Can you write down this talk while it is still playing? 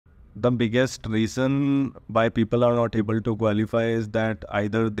The biggest reason why people are not able to qualify is that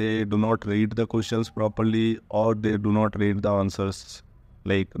either they do not read the questions properly or they do not read the answers,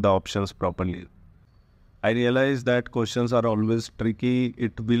 like the options properly. I realize that questions are always tricky.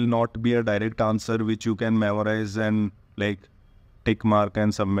 It will not be a direct answer which you can memorize and like tick mark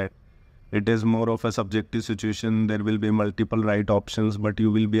and submit. It is more of a subjective situation. There will be multiple right options, but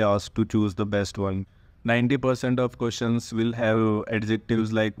you will be asked to choose the best one. 90% of questions will have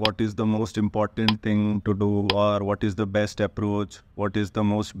adjectives like what is the most important thing to do, or what is the best approach, what is the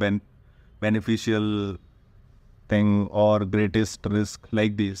most beneficial thing, or greatest risk,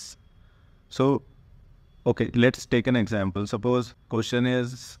 like this. So, okay, let's take an example. Suppose question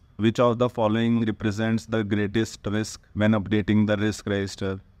is, which of the following represents the greatest risk when updating the risk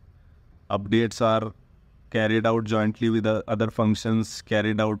register? Updates are carried out jointly with the other functions,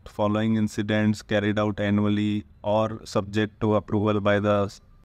 carried out following incidents, carried out annually, or subject to approval by the